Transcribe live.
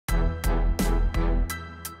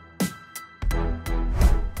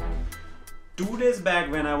2 days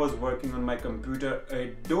back when I was working on my computer,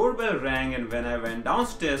 a doorbell rang, and when I went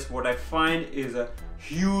downstairs, what I find is a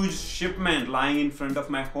huge shipment lying in front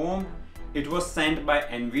of my home. It was sent by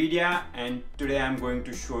NVIDIA, and today I'm going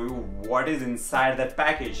to show you what is inside that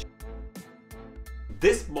package.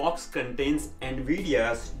 This box contains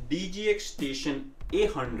NVIDIA's DGX Station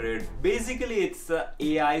A100. Basically, it's an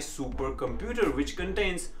AI supercomputer which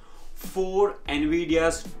contains 4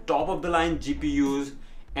 NVIDIA's top-of-the-line GPUs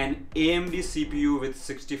and AMD CPU with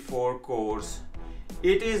 64 cores.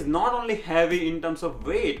 It is not only heavy in terms of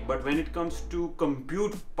weight, but when it comes to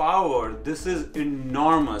compute power, this is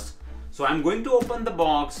enormous. So I'm going to open the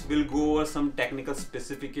box, we'll go over some technical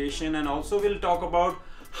specification, and also we'll talk about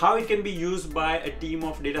how it can be used by a team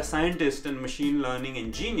of data scientists and machine learning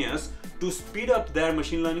engineers to speed up their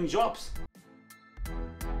machine learning jobs.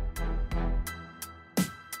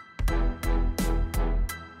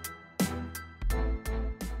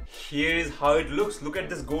 Here is how it looks. Look at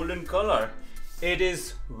this golden color. It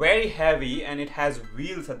is very heavy and it has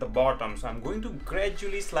wheels at the bottom. So I'm going to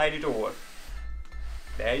gradually slide it over.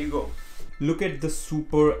 There you go. Look at the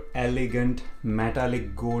super elegant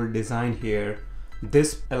metallic gold design here.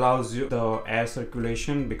 This allows you the air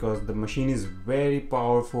circulation because the machine is very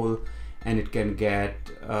powerful and it can get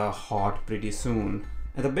hot pretty soon.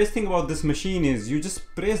 And the best thing about this machine is you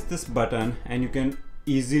just press this button and you can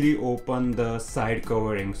easily open the side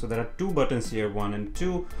covering. So there are 2 buttons here, 1 and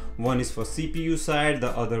 2. One is for CPU side, the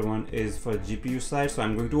other one is for GPU side. So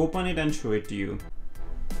I'm going to open it and show it to you.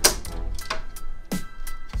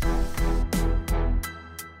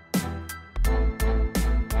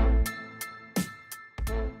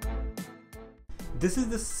 This is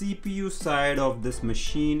the CPU side of this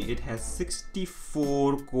machine. It has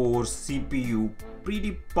 64 core CPU,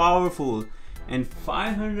 pretty powerful, and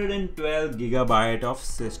 512 gigabyte of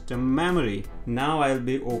system memory. Now I'll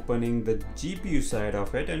be opening the GPU side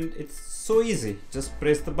of it, and it's so easy. Just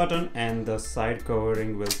press the button and the side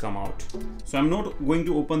covering will come out. So I'm not going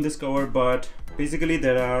to open this cover, but basically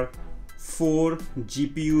there are 4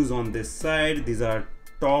 GPUs on this side. These are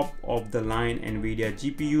top of the line NVIDIA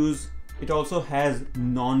GPUs. It also has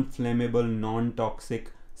non-flammable,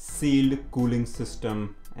 non-toxic sealed cooling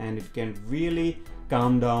system, and it can really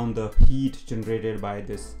calm down the heat generated by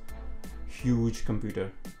this huge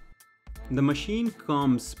computer. The machine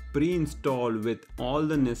comes pre-installed with all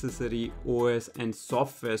the necessary OS and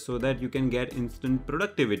software so that you can get instant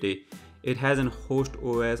productivity. It has an host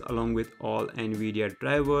OS along with all NVIDIA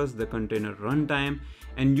drivers, the container runtime,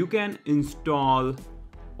 and you can install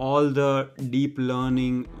all the deep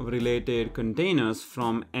learning related containers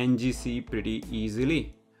from NGC pretty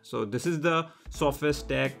easily. So this is the software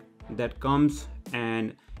stack that comes,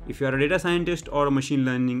 and if you are a data scientist or a machine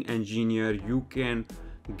learning engineer, you can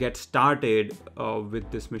get started with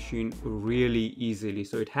this machine really easily.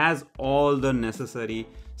 So it has all the necessary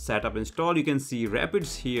setup installed. You can see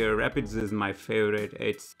Rapids here. Rapids is my favorite.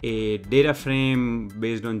 It's a data frame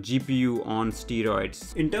based on GPU on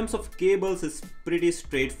steroids. In terms of cables, it's pretty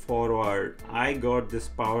straightforward. I got this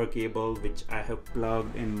power cable which I have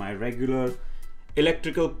plugged in my regular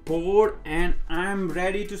electrical port, and I'm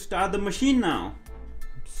ready to start the machine now.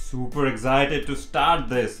 Super excited to start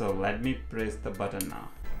this, so let me press the button now.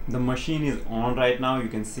 The machine is on right now. You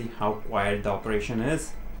can see how quiet the operation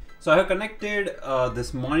is. So I have connected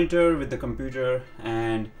this monitor with the computer,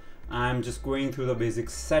 and I'm just going through the basic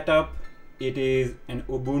setup. It is an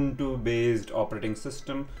Ubuntu based operating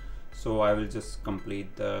system, so I will just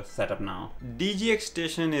complete the setup now. DGX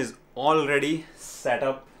Station is already set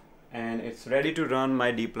up and it's ready to run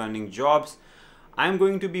my deep learning jobs. I'm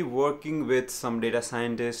going to be working with some data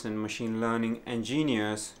scientists and machine learning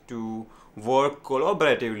engineers to work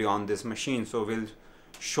collaboratively on this machine. So we'll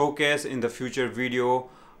showcase in the future video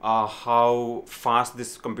how fast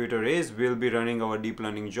this computer is. We'll be running our deep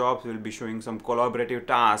learning jobs. We'll be showing some collaborative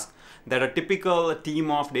tasks that a typical team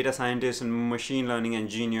of data scientists and machine learning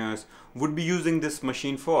engineers would be using this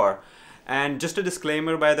machine for. And just a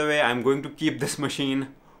disclaimer, by the way, I'm going to keep this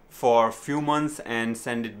machine for a few months and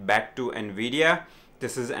send it back to NVIDIA.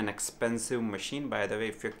 This is an expensive machine, by the way.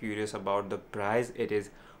 If you're curious about the price, it is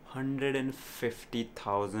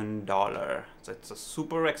 $150,000. So it's a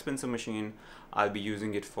super expensive machine. I'll be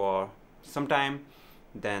using it for some time,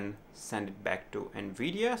 then send it back to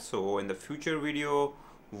NVIDIA. So in the future video,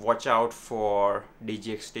 watch out for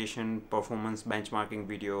DGX Station performance benchmarking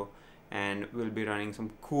video, and we'll be running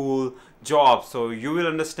some cool jobs. So you will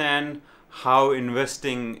understand how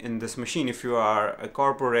investing in this machine, if you are a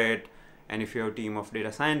corporate and if you're a team of data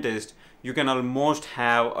scientists, you can almost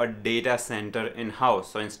have a data center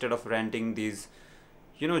in-house. So instead of renting these,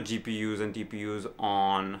 GPUs and TPUs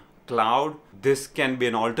on cloud, this can be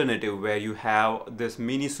an alternative where you have this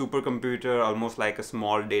mini supercomputer, almost like a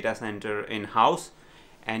small data center in-house,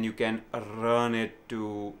 and you can run it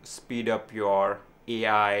to speed up your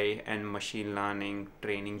AI and machine learning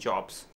training jobs.